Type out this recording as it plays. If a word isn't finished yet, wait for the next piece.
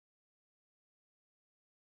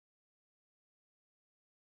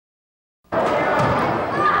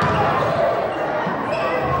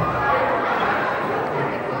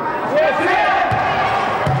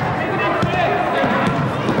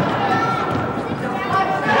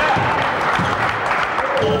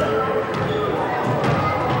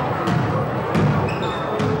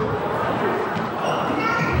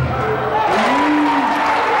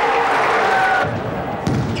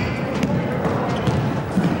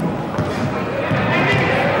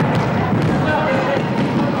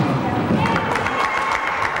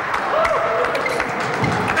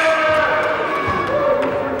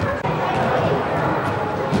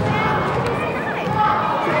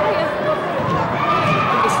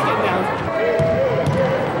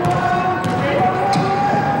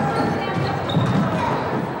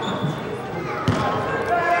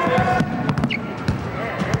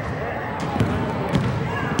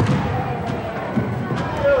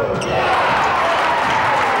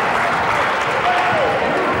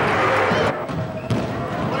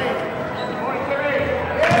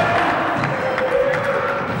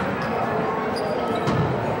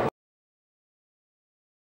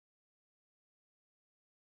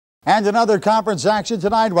And another conference action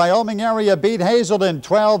tonight. Wyoming area beat Hazelden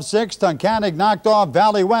 12-6. Tunkhannock knocked off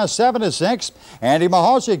Valley West 7-6. Andy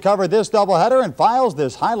Mehalshick covered this doubleheader and files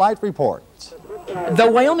this highlight report. The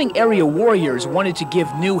Wyoming area Warriors wanted to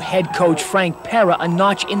give new head coach Frank Pera a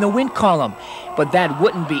notch in the win column, but that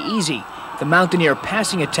wouldn't be easy. The Mountaineer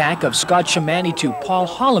passing attack of Scott Shamani to Paul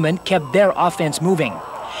Holloman kept their offense moving.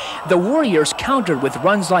 The Warriors countered with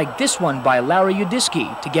runs like this one by Larry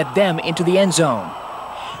Udiski to get them into the end zone.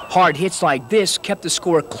 Hard hits like this kept the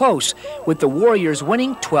score close, with the Warriors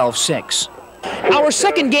winning 12-6. Our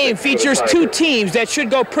second game features two teams that should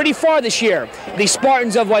go pretty far this year, the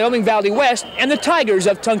Spartans of Wyoming Valley West and the Tigers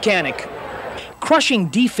of Tunkhannock. Crushing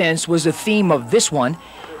defense was the theme of this one.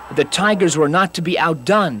 The Tigers were not to be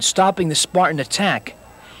outdone, stopping the Spartan attack.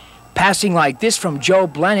 Passing like this from Joe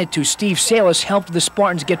Blannett to Steve Salis helped the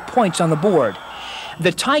Spartans get points on the board.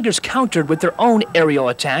 The Tigers countered with their own aerial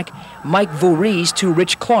attack, Mike Voorhees to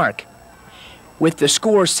Rich Clark. With the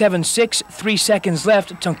score 7-6, 3 seconds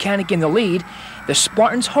left, Tunkhannock in the lead, the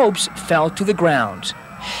Spartans' hopes fell to the ground.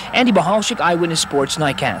 Andy Mehalshick, Eyewitness Sports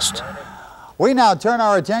Nightcast. We now turn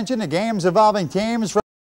our attention to games involving teams from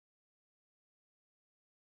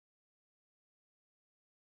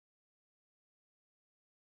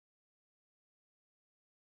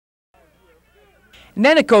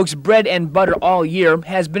Nanticoke's bread and butter all year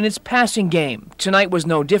has been its passing game. Tonight was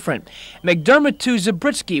no different. McDermott to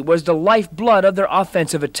Zabritsky was the lifeblood of their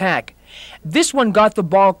offensive attack. This one got the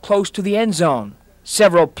ball close to the end zone.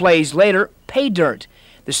 Several plays later, pay dirt.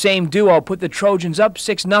 The same duo put the Trojans up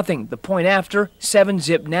 6-0. The point after,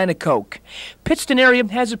 7-zip Nanticoke. Pittston area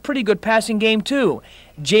has a pretty good passing game too.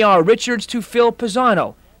 J.R. Richards to Phil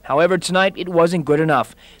Pisano. However, tonight it wasn't good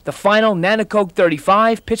enough. The final, Nanticoke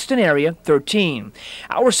 35, Pittston area 13.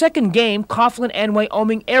 Our second game, Coughlin and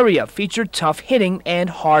Wyoming area, featured tough hitting and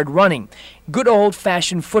hard running. Good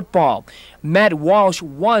old-fashioned football. Matt Walsh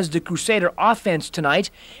was the Crusader offense tonight.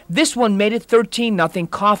 This one made it 13-0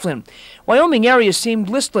 Coughlin. Wyoming area seemed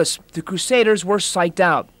listless. The Crusaders were psyched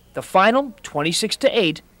out. The final,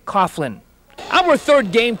 26-8 Coughlin. Our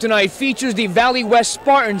third game tonight features the Valley West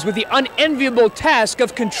Spartans with the unenviable task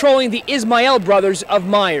of controlling the Ismail brothers of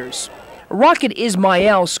Myers. Rocket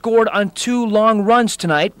Ismail scored on 2 long runs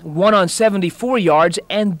tonight, one on 74 yards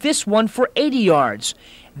and this one for 80 yards.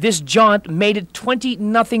 This jaunt made it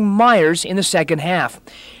 20-0 Myers in the second half.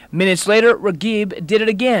 Minutes later, Ragib did it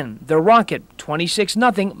again. The Rocket,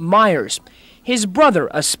 26-0 Myers. His brother,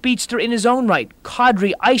 a speedster in his own right,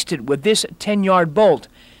 Kadri iced it with this 10-yard bolt.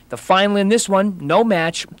 The final in this one, no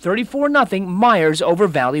match, 34-0 Myers over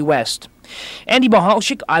Valley West. Andy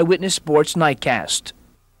Mehalshick, Eyewitness Sports Nightcast.